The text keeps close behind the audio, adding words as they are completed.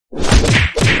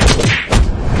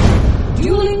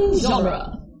Dueling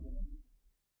genre.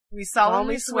 We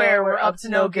solemnly swear we're up to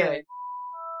no good.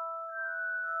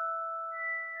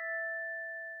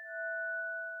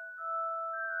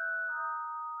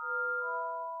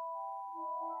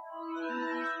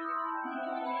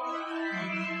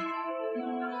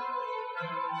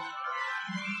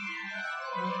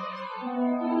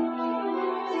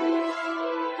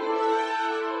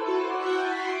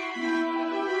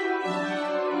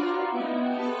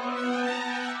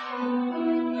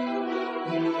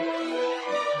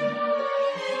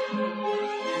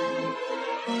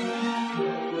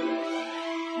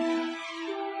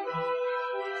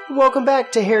 Welcome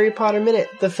back to Harry Potter Minute,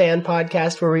 the fan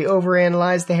podcast where we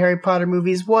overanalyze the Harry Potter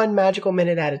movies one magical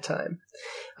minute at a time.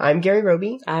 I'm Gary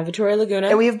Roby. I'm Victoria Laguna.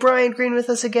 And we have Brian Green with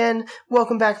us again.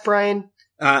 Welcome back, Brian.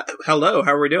 Hello,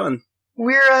 how are we doing?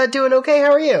 We're doing okay.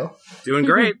 How are you? Doing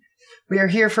great. We are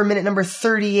here for minute number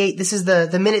 38. This is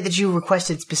the minute that you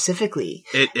requested specifically.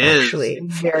 It is. Actually,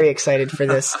 very excited for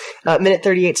this. Minute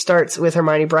 38 starts with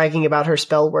Hermione bragging about her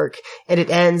spell work, and it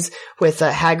ends with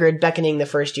Hagrid beckoning the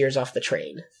first years off the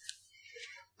train.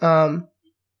 I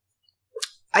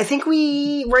think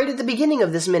right at the beginning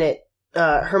of this minute,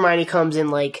 Hermione comes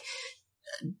in,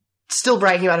 still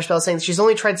bragging about her spells, saying that she's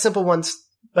only tried simple ones,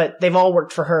 but they've all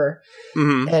worked for her.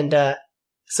 Mm-hmm. And,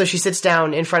 so she sits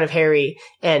down in front of Harry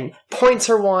and points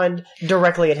her wand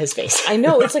directly at his face. I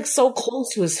know, it's so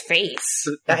close to his face.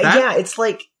 Yeah, it's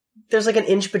there's an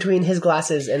inch between his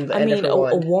glasses and her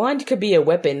wand. A wand could be a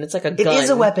weapon. It's like a gun. It is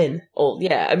a weapon. Oh,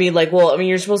 yeah.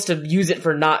 You're supposed to use it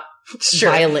for not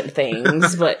violent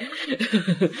things, but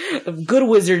good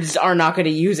wizards are not going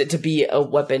to use it to be a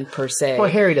weapon per se. Well,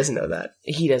 Harry doesn't know that.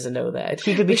 He doesn't know that.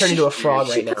 He could be turned into a frog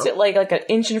right now. She puts it like an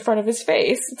inch in front of his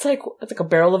face. It's like a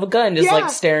barrel of a gun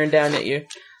just staring down at you.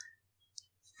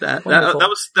 That's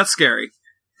scary.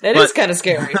 That is kind of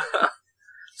scary.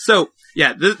 So,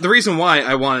 yeah, the reason why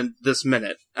I wanted this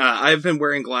minute, I've been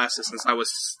wearing glasses since I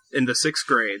was in the 6th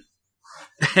grade,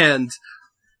 and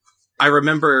I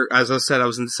remember, as I said, I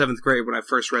was in the 7th grade when I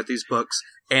first read these books,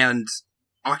 and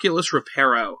Oculus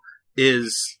Reparo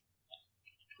is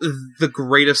the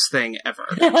greatest thing ever.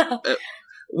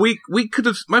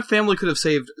 My family could have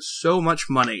saved so much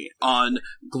money on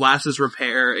glasses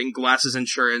repair and glasses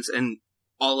insurance and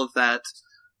all of that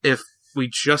if we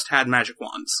just had magic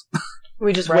wands.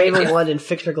 We just wave a wand and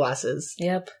fix your glasses.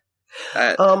 Yep.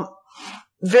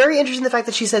 Very interesting the fact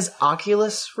that she says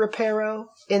Oculus Reparo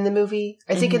in the movie.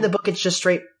 I think in the book it's just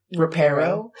straight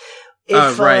Reparo.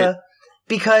 Right.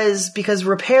 Because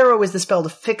Reparo is the spell to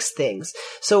fix things.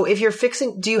 So if you're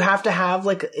fixing, do you have to have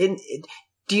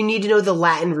do you need to know the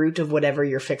Latin root of whatever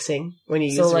you're fixing when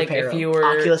you use Reparo? If you were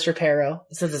Oculus Reparo.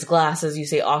 Since it's glasses, you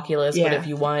say Oculus, but if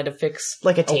you wanted to fix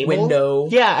a table? window,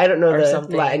 I don't know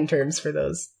the Latin terms for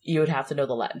those. You would have to know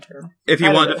the Latin term. If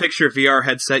you wanted to fix your VR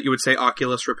headset, you would say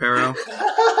Oculus Reparo.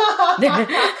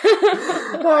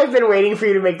 I've been waiting for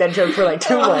you to make that joke for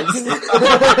 2 months.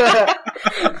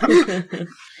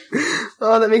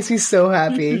 Oh, that makes me so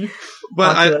happy.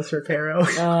 But Oculus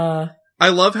Reparo. I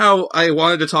love how I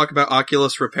wanted to talk about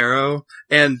Oculus Reparo,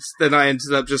 and then I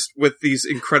ended up just with these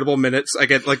incredible minutes. I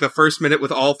get the first minute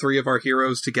with all 3 of our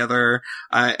heroes together.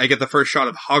 I get the first shot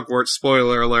of Hogwarts,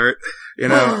 spoiler alert.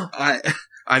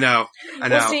 I know.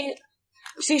 Well,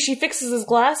 see, she fixes his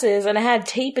glasses, and it had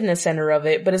tape in the center of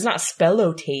it, but it's not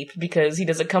spello tape because he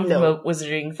doesn't come from a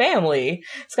wizarding family.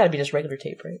 It's gotta be just regular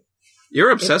tape, right? You're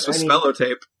obsessed with spello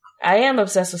tape. I am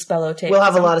obsessed with spello tape. We'll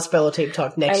have a lot of spello tape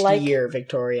talk next year,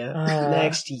 Victoria.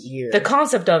 Next year. The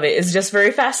concept of it is just very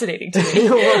fascinating to me.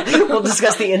 We'll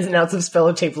discuss the ins and outs of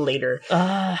spello tape later.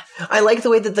 I like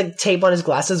the way that the tape on his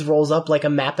glasses rolls up like a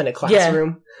map in a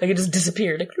classroom. Yeah, it just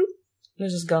disappeared.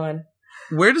 It's just gone.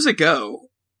 Where does it go?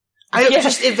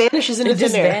 It vanishes into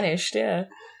thin air. It just vanished, yeah.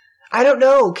 I don't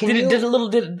know. Did it do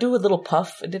a little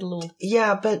puff? It did a little...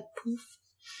 Yeah, but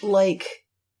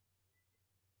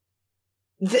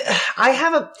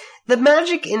the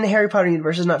magic in the Harry Potter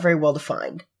universe is not very well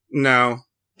defined. No.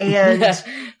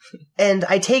 And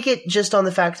I take it just on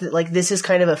the fact that this is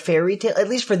kind of a fairy tale, at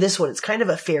least for this one, it's kind of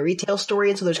a fairy tale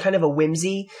story, and so there's kind of a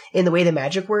whimsy in the way the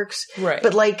magic works. Right.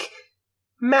 But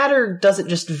matter doesn't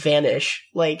just vanish.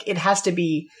 It has to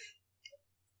be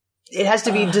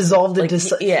dissolved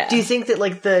into... Yeah. Do you think that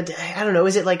I don't know,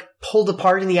 is it pulled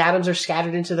apart and the atoms are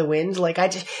scattered into the wind?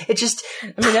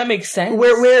 that makes sense.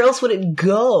 Where else would it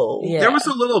go? Yeah. There was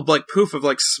a little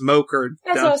smoke or...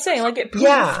 That's what I was saying, it poofed.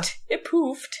 Yeah. It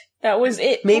poofed. That was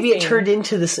it. Maybe poofing. it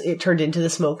turned into the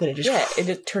smoke and it just... Yeah,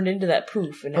 it turned into that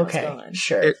poof and now it's gone.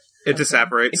 Sure. It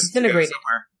disapparates. It's disintegrated.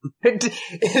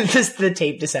 The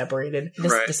tape disapparated.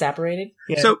 Right. Disapparated?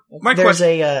 Yeah. So my there's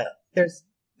question,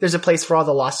 there's a place for all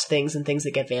the lost things and things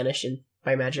that get vanished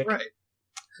by magic. right?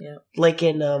 Yeah. Like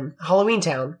in Halloween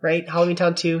Town, right? Halloween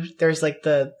Town 2, there's like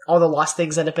all the lost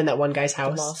things end up in that one guy's The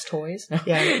house. Lost Toys?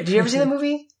 Yeah. Did you ever see the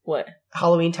movie? What?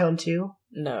 Halloween Town 2?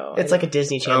 No. It's like a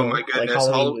Disney Channel. Oh my like goodness!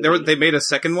 Halloween movie. They made a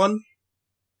second one.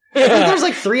 I think there's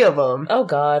like 3 of them. Oh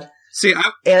god. See,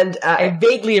 And I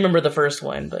vaguely remember the first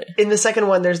one, but... in the second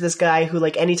one, there's this guy who,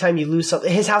 like, anytime you lose something,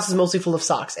 his house is mostly full of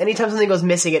socks. Anytime something goes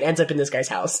missing, it ends up in this guy's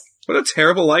house. what a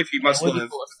terrible life he must It would be live.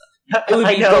 full of stuff. It would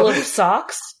I be know. full of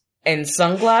socks and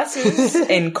sunglasses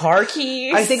and car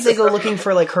keys. I think they go looking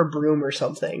for, like, her broom or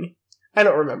something. I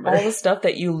don't remember. all the stuff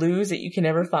that you lose that you can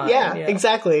never find. Yeah,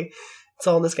 exactly. It's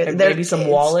all in this guy. And maybe some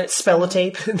wallets. Spell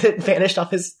tape that vanished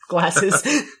off his glasses.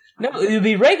 No, it would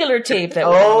be regular tape that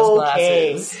would on his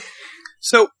Okay. glasses.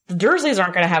 So The Dursleys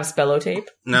aren't going to have Spello tape.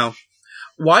 no,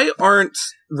 why aren't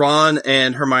Ron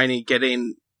and Hermione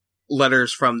getting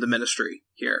letters from the Ministry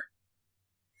here?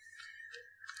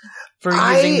 For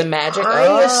using the magic. I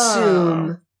Oh.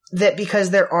 assume that because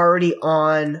they're already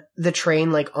on the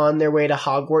train, like on their way to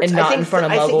Hogwarts, And not in front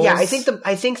of Muggles. I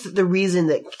think that the reason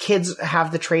that kids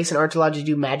have the trace and aren't allowed to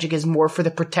do magic is more for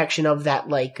the protection of that,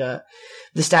 like, the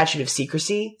statute of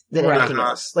secrecy than Right. anything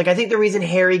else. Like, I think the reason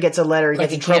Harry gets a letter and Like,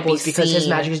 gets in it can't trouble be is because his seen.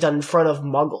 magic is done in front of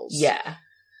Muggles. Yeah.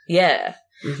 Yeah.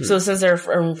 Mhm. So since they're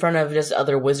in front of just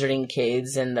other wizarding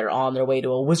kids and they're on their way to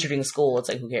a wizarding school, it's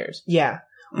like, who cares? Yeah.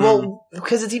 Well,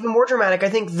 because it's even more dramatic, I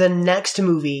think the next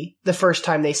movie, the first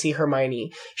time they see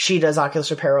Hermione, she does Oculus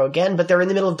Reparo again, but they're in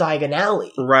the middle of Diagon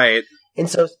Alley. Right. And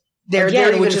so they're Again,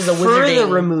 even which is a further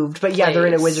wizarding removed, but yeah, they're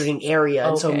in a place. wizarding area,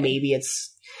 and so Okay. maybe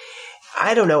it's,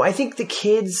 I don't know, I think the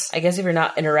kids, I guess if you're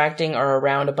not interacting or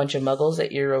around a bunch of muggles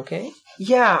that you're okay.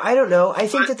 yeah, I don't know, I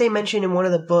think that they mentioned in one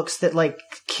of the books that, like,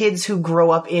 kids who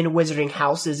grow up in wizarding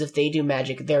houses, if they do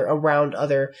magic, they're around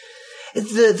other,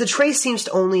 the trace seems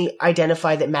to only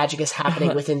identify that magic is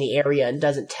happening within the area and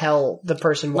doesn't tell the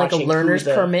person Like a watching learner's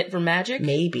who the- permit for magic?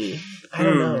 Maybe. I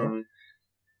don't know.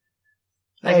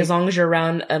 Like, as long as you're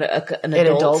around an An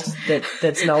adult, adult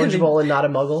that's knowledgeable and not a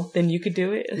muggle? then you could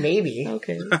do it? Maybe.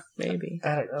 Okay, maybe.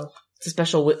 I don't know. It's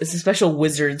a special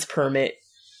wizard's permit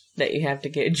that you have to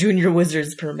get. Junior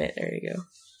wizard's permit. There you go.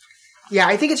 Yeah,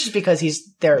 I think it's just because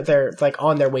they're like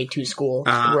on their way to school,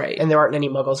 Right. and there aren't any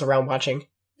muggles around watching.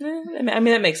 I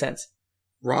mean, that makes sense.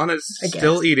 Ron is I guess.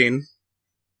 still eating.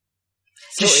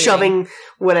 Just Still shoving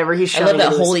whatever he's I shoving. love that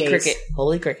into his holy face. cricket.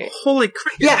 Holy cricket. Holy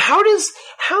crap! Yeah, how does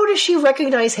she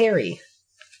recognize Harry?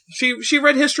 She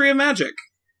read History of Magic.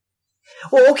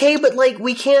 Well, okay, but like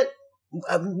we can.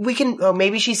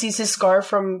 Maybe she sees his scar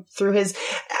through his.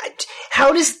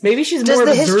 How does Maybe she's Does more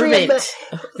the history of observant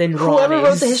than Ron whoever is.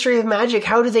 wrote the History of Magic?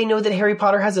 How do they know that Harry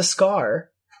Potter has a scar?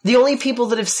 The only people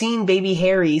that have seen baby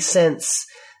Harry since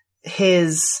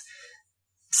his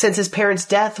parents'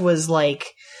 death was like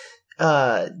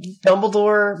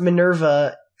Dumbledore,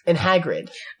 Minerva, and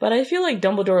Hagrid. But I feel like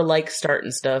Dumbledore likes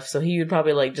starting stuff, so he would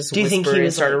probably like just Do you think whisper he and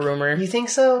was start like, a rumor. You think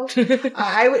so?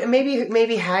 I would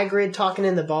maybe Hagrid talking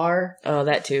in the bar. Oh,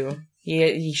 that too.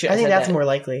 He should. I think that's that. more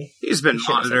likely. He's been He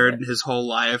should've said monitored that. his whole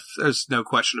life. There's no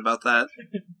question about that.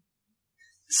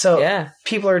 So Yeah.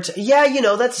 people are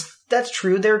that's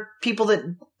true. There are people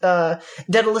that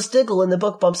Daedalus Diggle in the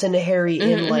book bumps into Harry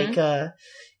in like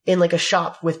a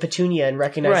shop with Petunia and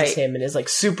recognizes Right. him and is like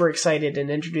super excited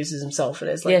and introduces himself and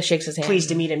is like Shakes his hand. pleased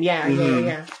to meet him.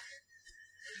 Yeah.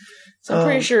 So I'm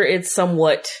pretty Um, sure it's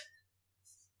somewhat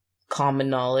common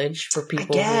knowledge for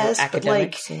people guess, who are but,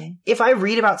 academics. If I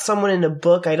read about someone in a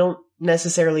book, I don't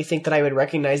necessarily think that I would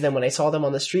recognize them when I saw them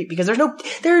on the street because I don't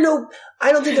think there's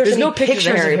There's any no pictures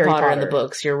of Harry Potter in the Potter.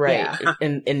 books. You're right. Yeah.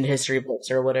 In history books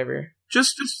or whatever.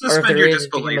 Just Or if suspend there your is,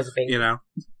 think disbelief. of a baby. You know.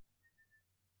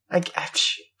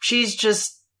 She's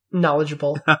just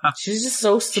knowledgeable. She's just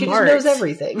so She smart. just knows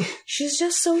everything. She's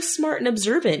just so smart and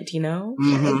observant, you know?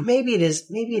 Mhm. Maybe it is.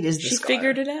 Maybe it is. The She scar.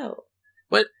 figured it out.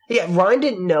 Yeah, Ron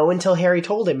didn't know until Harry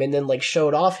told him, and then like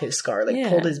showed off his scar, like Yeah.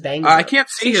 pulled his bangs. I up. can't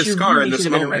see Think his she scar really in this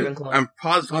should've been a moment. Ravenclaw. I'm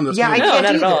paused on this Yeah, I moment. No, can't not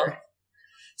at either. all.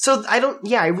 So I don't.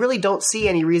 Yeah, I really don't see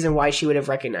any reason why she would have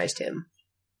recognized him.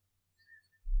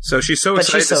 So she's so But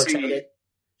excited she's so to see. excited.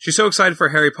 She's so excited for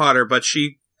Harry Potter, but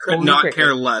she could Holy not cricket.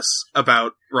 care less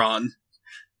about Ron.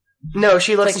 No,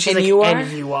 she looks Like, and she's "And like, you are?"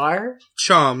 "And you are?"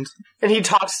 Charmed. And he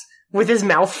talks with his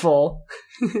mouth full.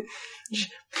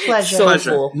 Pleasure. So Pleasure.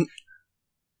 full.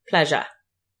 Pleasure.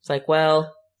 It's like,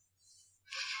 well,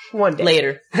 One day.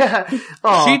 later.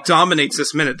 Aw. She dominates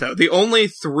this minute, though. The only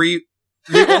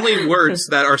words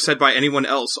that are said by anyone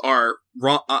else are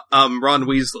Ron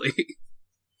Weasley.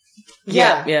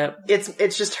 Yeah.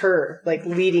 It's just her, like,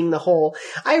 leading the whole...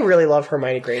 I really love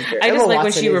Hermione Granger. I Emma just like when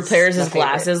Watson she repairs his my favorite.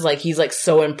 glasses, like, he's, like,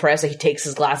 so impressed that he takes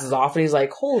his glasses off, and he's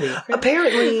like, holy crap.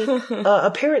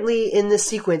 Apparently in this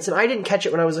sequence, and I didn't catch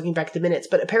it when I was looking back at the minutes,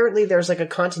 but apparently there's, like, a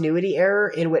continuity error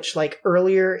in which, like,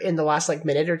 earlier in the last, like,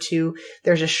 minute or two,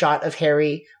 there's a shot of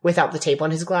Harry without the tape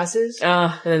on his glasses.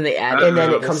 And then they add And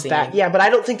then it the comes scene. back. Yeah, but I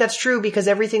don't think that's true, because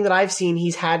everything that I've seen,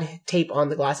 he's had tape on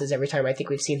the glasses every time I think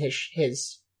we've seen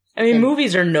his I mean,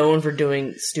 movies are known for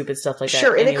doing stupid stuff like that.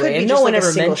 Sure, and it could be just like a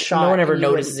single shot, no one ever and you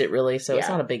notices it really, so it's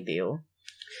Yeah. not a big deal.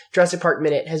 Jurassic Park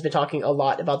Minute has been talking a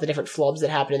lot about the different flubs that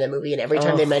happen in that movie, and every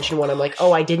time they mention one, I'm like,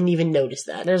 oh, I didn't even notice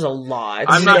that. There's a lot.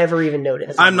 I'm not- never even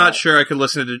noticed. I'm not sure I could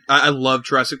listen to. I love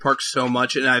Jurassic Park so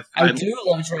much, and I do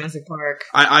love Jurassic Park.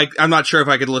 I'm not sure if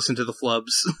I could listen to the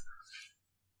flubs.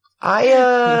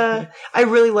 I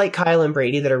really like Kyle and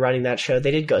Brady that are running that show.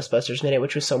 They did Ghostbusters Minute,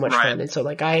 which was so much Right. fun, and so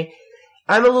like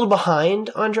I'm a little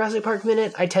behind on Jurassic Park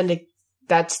Minute. I tend to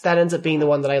that ends up being the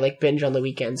one that I like binge on the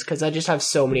weekends because I just have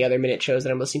so many other minute shows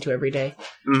that I'm listening to every day.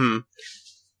 Mm-hmm.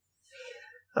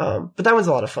 But that one's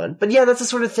a lot of fun. But yeah, that's the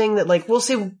sort of thing that like we'll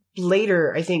see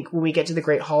later. I think when we get to the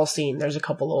Great Hall scene, there's a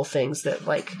couple little things that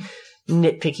like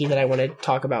nitpicky that I want to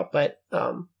talk about, but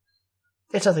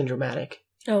it's nothing dramatic.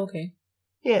 Oh, okay.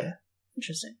 Yeah.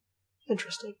 Interesting.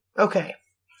 Okay.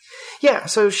 Yeah,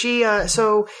 so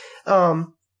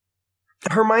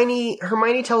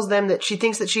Hermione tells them that she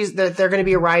thinks that they're going to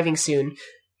be arriving soon.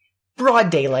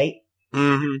 Broad daylight.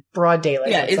 Mm-hmm. Broad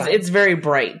daylight. Yeah, outside. it's very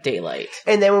bright daylight.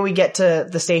 And then when we get to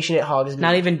the station at Hogsmeade,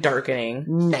 Not even darkening.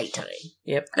 nighttime.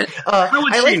 Yep. How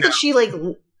would I she like know? that she like.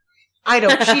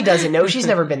 She doesn't know. She's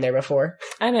never been there before.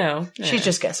 I know. She's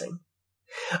just guessing.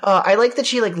 I like that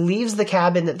she like leaves the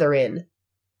cabin that they're in,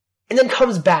 and then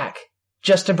comes back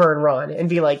just to burn Ron and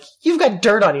be like, "You've got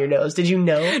dirt on your nose. Did you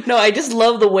know?" No, I just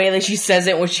love the way that she says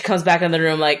it when she comes back in the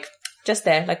room, like, just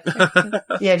there. Like,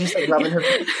 Yeah, just like rubbing her.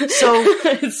 So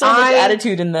it's so much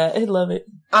attitude in that. I love it.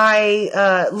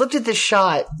 I looked at this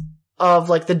shot of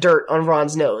like the dirt on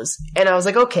Ron's nose, and I was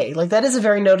like, okay, like that is a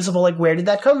very noticeable. Like, where did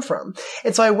that come from?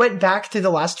 And so I went back through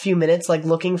the last few minutes, like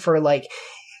looking for like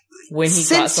When he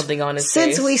got something on his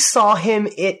face. Since we saw him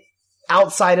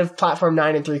outside of platform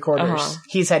 9 3/4,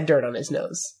 he's had dirt on his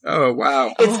nose. Oh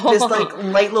wow! It's this like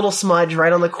light little smudge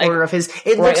right on the corner of his.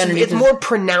 It's more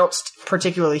pronounced,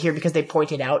 particularly here because they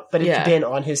point it out, but it's been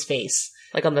on his face,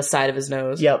 like on the side of his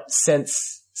nose. Yep,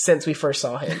 since we first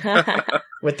saw him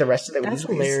with the rest of the That's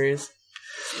movies. hilarious.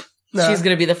 She's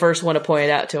gonna be the first one to point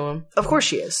it out to him. Of course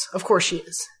she is. So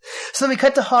then we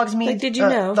cut to Hogsmeade. Like, did you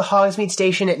know? The Hogsmeade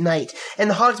station at night. And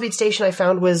the Hogsmeade station I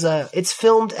found was, it's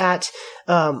filmed at,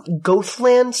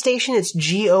 Goathland Station. It's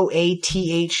Goathland,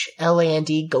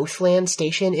 Goathland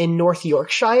Station in North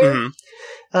Yorkshire.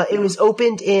 Mm-hmm. It was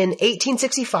opened in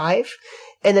 1865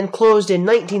 and then closed in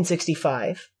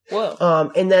 1965. Whoa.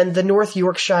 And then the North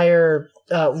Yorkshire,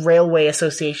 Railway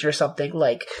Association or something,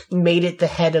 like, made it the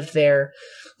head of their,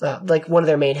 like one of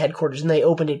their main headquarters, and they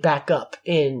opened it back up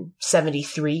in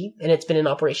 73, and it's been in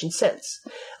operation since.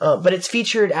 But it's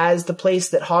featured as the place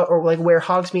that where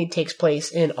Hogsmeade takes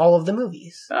place in all of the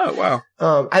movies. Oh wow!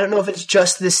 I don't know if it's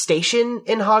just this station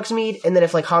in Hogsmeade, and then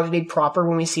if like Hogsmeade proper,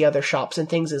 when we see other shops and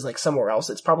things, is like somewhere else.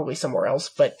 It's probably somewhere else,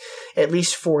 but at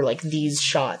least for like these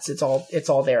shots, it's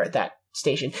all there at that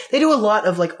station. They do a lot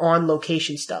of like on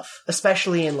location stuff,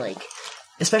 especially in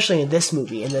this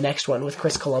movie and the next one with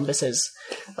Chris Columbus as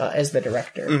the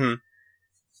director.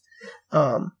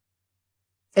 Mm-hmm.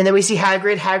 And then we see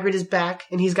Hagrid. Hagrid is back,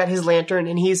 and he's got his lantern,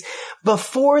 and he's,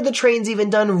 before the train's even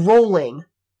done rolling,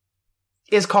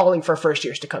 is calling for first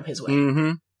years to come his way.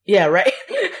 Mm-hmm. Yeah, right?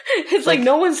 It's like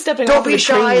no one's stepping Don't off be the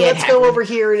train shy, yet, let's go Hagrid. over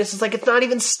here. And it's just like, it's not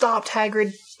even stopped,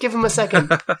 Hagrid. Give him a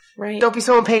second. Right. Don't be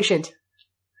so impatient.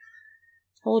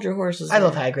 Hold your horses. I there.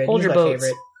 love Hagrid. Hold He's your my boats.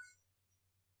 favorite.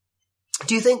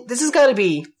 Do you think this has got to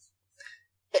be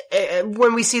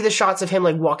when we see the shots of him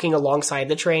like walking alongside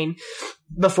the train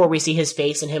before we see his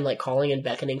face and him like calling and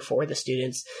beckoning for the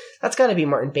students? That's got to be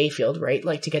Martin Bayfield, right?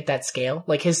 Like to get that scale.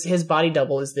 Like his body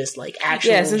double is this like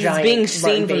actual Yeah, since it's giant being seen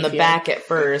Martin from the Bayfield. back at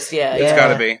first. Yeah, It's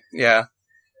gotta be. Yeah.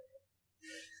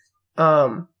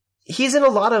 He's in a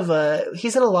lot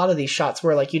of these shots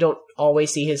where like you don't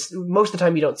always see most of the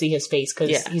time you don't see his face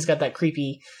because he's got that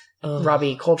creepy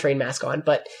Robbie Coltrane mask on,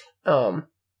 but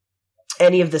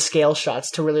any of the scale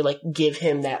shots to really like give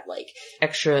him that like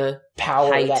extra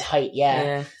power, height. that height,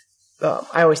 I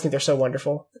always think they're so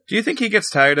wonderful. Do you think he gets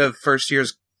tired of first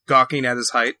years gawking at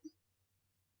his height?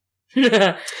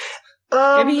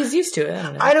 Maybe he's used to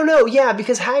it. I don't know. Yeah,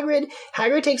 because Hagrid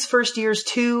takes first years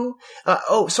too.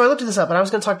 So I looked this up, and I was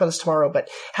going to talk about this tomorrow. But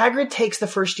Hagrid takes the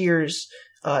first years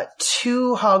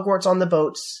to Hogwarts on the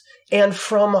boats and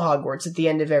from Hogwarts at the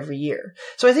end of every year.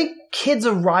 So I think kids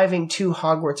arriving to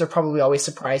Hogwarts are probably always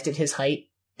surprised at his height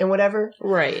and whatever.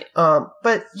 Right.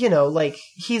 But, like,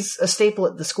 he's a staple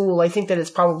at the school. I think that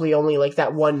it's probably only, like,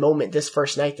 that one moment this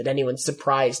first night that anyone's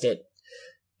surprised at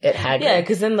Hagrid. Yeah,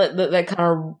 because then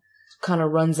that kind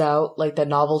of runs out, like, that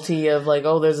novelty of, like,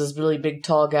 oh, there's this really big,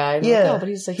 tall guy. And yeah. Like, oh, but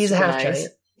he's, like, he's a super half nice.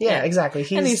 giant. Yeah, exactly.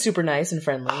 And he's super nice and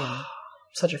friendly. And...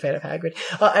 Such a fan of Hagrid.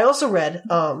 I also read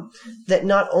that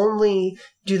not only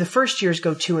do the first years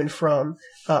go to and from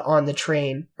on the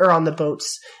train, or on the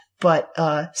boats, but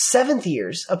seventh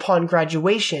years upon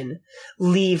graduation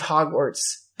leave Hogwarts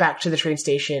back to the train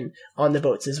station on the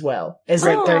boats as well, as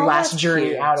like their last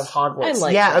journey out of Hogwarts. I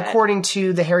like that. According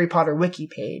to the Harry Potter wiki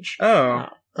page. Oh.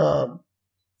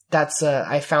 That's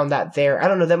I found that there. I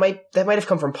don't know, that might have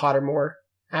come from Pottermore.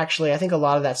 Actually, I think a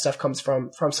lot of that stuff comes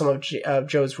from some of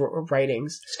Joe's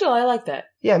writings. Still, I like that.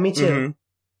 Yeah, me too. Mm-hmm.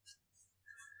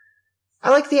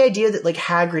 I like the idea that, like,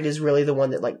 Hagrid is really the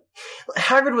one that, like,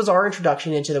 Hagrid was our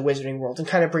introduction into the Wizarding World and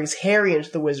kind of brings Harry into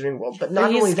the Wizarding World. But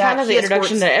not only that, kind of the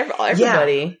introduction to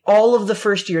everybody. Yeah, all of the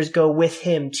first years go with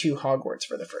him to Hogwarts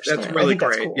for the first time. That's really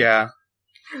great. That's cool. Yeah.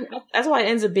 That's why it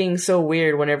ends up being so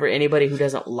weird whenever anybody who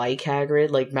doesn't like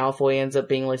Hagrid, like Malfoy, ends up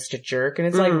being like such a jerk. And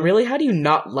it's like, really? How do you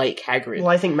not like Hagrid? Well,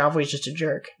 I think Malfoy's just a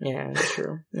jerk. Yeah, that's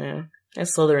true. Yeah.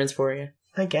 That's Slytherins for you.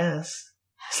 I guess.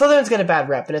 Slytherin's got a bad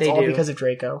rep, and it's all because of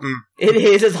Draco. It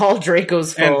is. It's all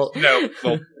Draco's fault. And,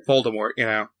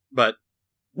 Voldemort, but...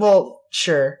 Well,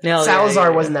 sure. No,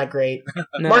 Salazar wasn't that great.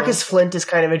 No. Marcus Flint is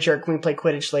kind of a jerk when we play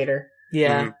Quidditch later.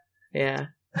 Yeah. Yeah.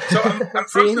 So I'm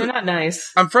frozen. See, they're not nice.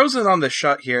 I'm frozen on this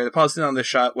shot here. The pausing on this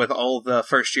shot with all the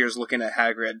first years looking at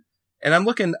Hagrid, and I'm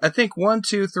looking. I think 1,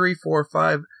 2, 3, 4,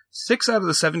 5, 6 out of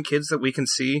the 7 kids that we can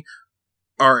see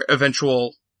are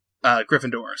eventual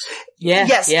Gryffindors. Yeah.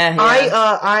 Yes. Yeah.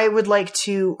 I would like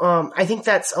to. I think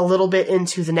that's a little bit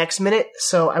into the next minute,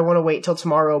 so I want to wait till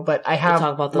tomorrow. But I have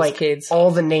talk about those kids.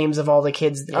 All the names of all the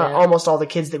kids, almost all the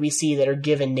kids that we see that are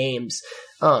given names.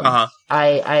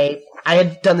 I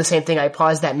had done the same thing. I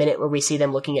paused that minute where we see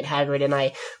them looking at Hagrid, and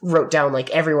I wrote down,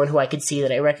 like, everyone who I could see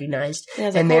that I recognized.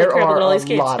 Yeah, and there are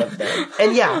a lot of them.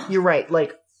 And yeah, you're right.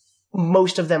 Like,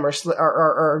 most of them are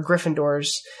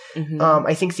Gryffindors. Mm-hmm.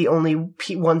 I think the only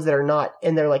ones that are not,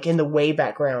 and they're, like, in the way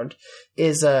background,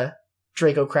 is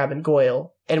Draco, Crabbe, and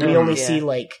Goyle. And we only see,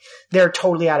 like, they're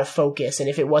totally out of focus. And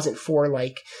if it wasn't for,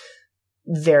 like,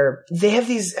 they have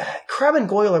these, Crabbe and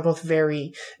Goyle are both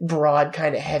very broad,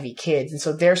 kind of heavy kids, and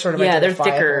so they're sort of they're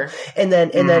thicker. And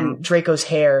then Draco's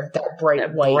hair, that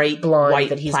bright white blonde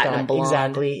that he's got, blonde.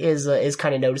 exactly, is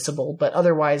kind of noticeable. But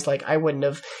otherwise, like, I wouldn't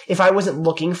have, if I wasn't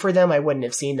looking for them, I wouldn't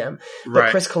have seen them.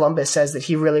 But Chris Columbus says that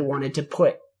he really wanted to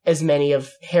put as many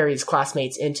of Harry's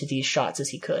classmates into these shots as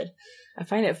he could. I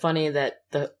find it funny that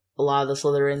a lot of the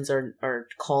Slytherins are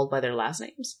called by their last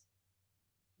names.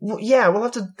 Well, yeah, we'll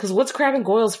have to... Because what's Crabbe and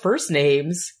Goyle's first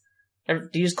names? Do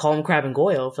you just call them Crabbe and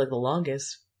Goyle for, like, the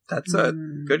longest? That's a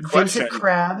good question.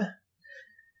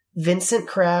 Vincent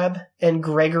Crabbe and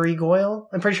Gregory Goyle.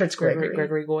 I'm pretty sure it's Gregory.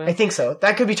 Gregory Goyle? I think so.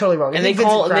 That could be totally wrong. And they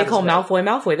call Malfoy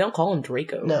Malfoy. They don't call him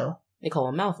Draco. No. They call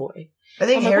him Malfoy. I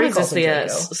think Harry calls him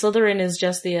Draco. Slytherin is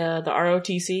just the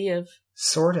ROTC of...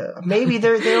 Sort of. Maybe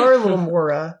they are a little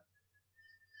more, I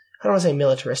don't want to say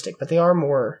militaristic, but they are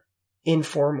more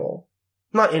informal.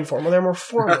 Not informal, they're more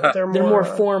formal. They're more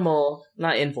formal,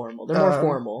 not informal. They're more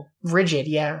formal. Rigid,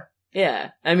 yeah. Yeah.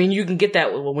 I mean, you can get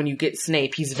that when you get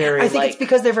Snape. He's very, I think it's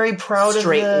because they're very proud of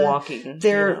straight walking.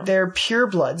 They're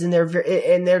purebloods, and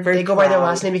they go by their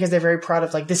last name because they're very proud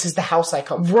of, like, this is the house I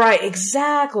come from. Right,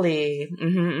 exactly.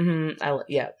 Mm-hmm, mm-hmm.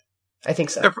 Yeah. I think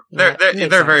so.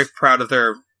 They're very proud of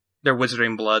their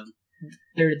wizarding blood.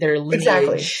 Their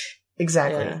lineage.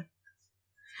 Exactly. Yeah.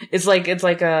 It's like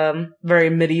very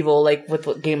medieval, like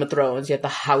with Game of Thrones. You have the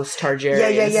House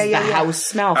Targaryen, the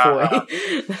House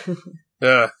Malfoy.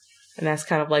 Yeah. And that's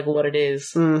kind of like what it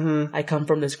is. Mm-hmm. I come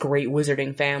from this great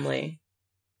wizarding family.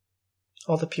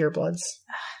 All the purebloods.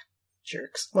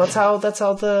 Jerks. Well, that's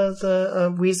how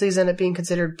the Weasleys end up being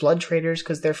considered blood traders,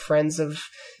 because they're friends of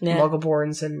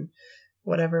Muggleborns and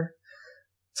whatever.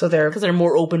 So because they're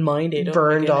more open-minded.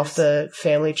 Burned off the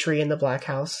family tree in the Black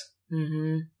House.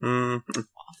 Mm-hmm. Mm-hmm.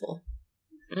 Awful.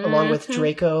 Along with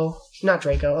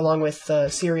along with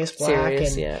Sirius Black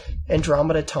and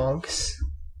Andromeda Tonks.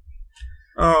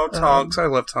 Oh, Tonks. I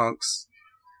love Tonks.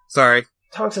 Sorry.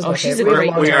 Tonks is my she's favorite.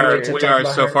 a great We are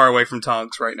so far away from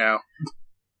Tonks right now.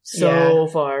 So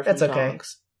far from that's okay.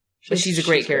 Tonks. But she's a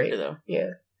great character, though. Yeah.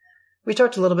 We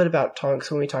talked a little bit about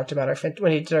Tonks when we talked about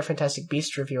when we did our Fantastic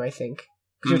Beasts review, I think.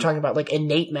 Because you're talking about like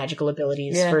innate magical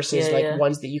abilities versus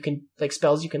ones that you can, like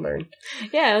spells you can learn.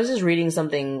 Yeah, I was just reading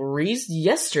something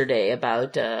yesterday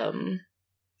about the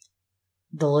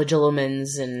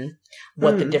Legilimens and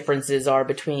what the differences are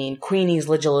between Queenie's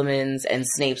Legilimens and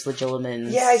Snape's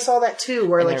Legilimens. Yeah, I saw that too,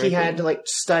 where like he had to like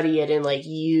study it and like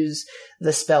use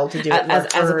the spell to do it. As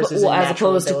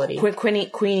opposed to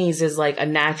Queenie's is like a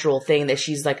natural thing that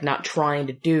she's like not trying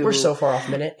to do. We're so far off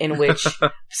minute. In which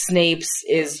Snape's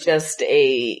is just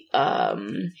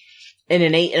an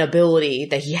innate ability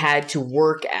that he had to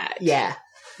work at. Yeah.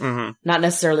 Mm-hmm. Not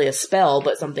necessarily a spell,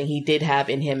 but something he did have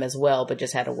in him as well, but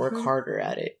just had to work harder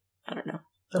at it. I don't know.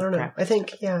 I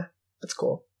think, that's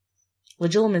cool.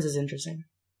 Legilimens is interesting.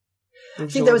 I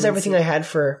think that was everything I had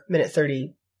for minute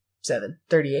 38.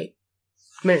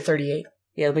 Minute 38.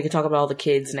 Yeah, we can talk about all the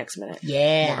kids next minute.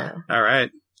 Yeah. All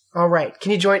right.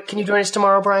 Can you join us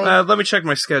tomorrow, Brian? Let me check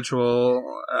my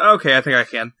schedule. Okay, I think I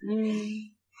can.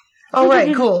 All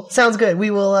right, cool. Sounds good.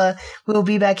 We'll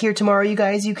be back here tomorrow, you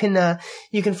guys. You can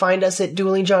find us at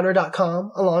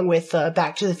duelinggenre.com along with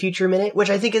Back to the Future Minute, which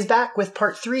I think is back with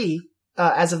part 3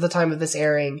 as of the time of this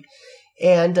airing,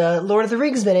 and Lord of the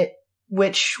Rings Minute,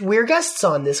 which we're guests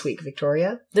on this week,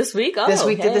 Victoria. This week? Oh, this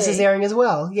week that this is airing as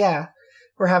well. Yeah.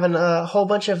 We're having a whole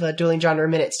bunch of Dueling Genre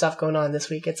Minute stuff going on this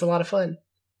week. It's a lot of fun.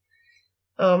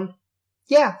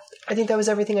 Yeah, I think that was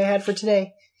everything I had for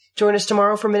today. Join us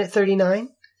tomorrow for minute 39.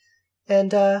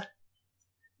 And,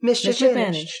 Mischief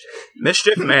managed.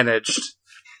 Mischief managed.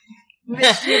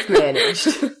 Mischief managed.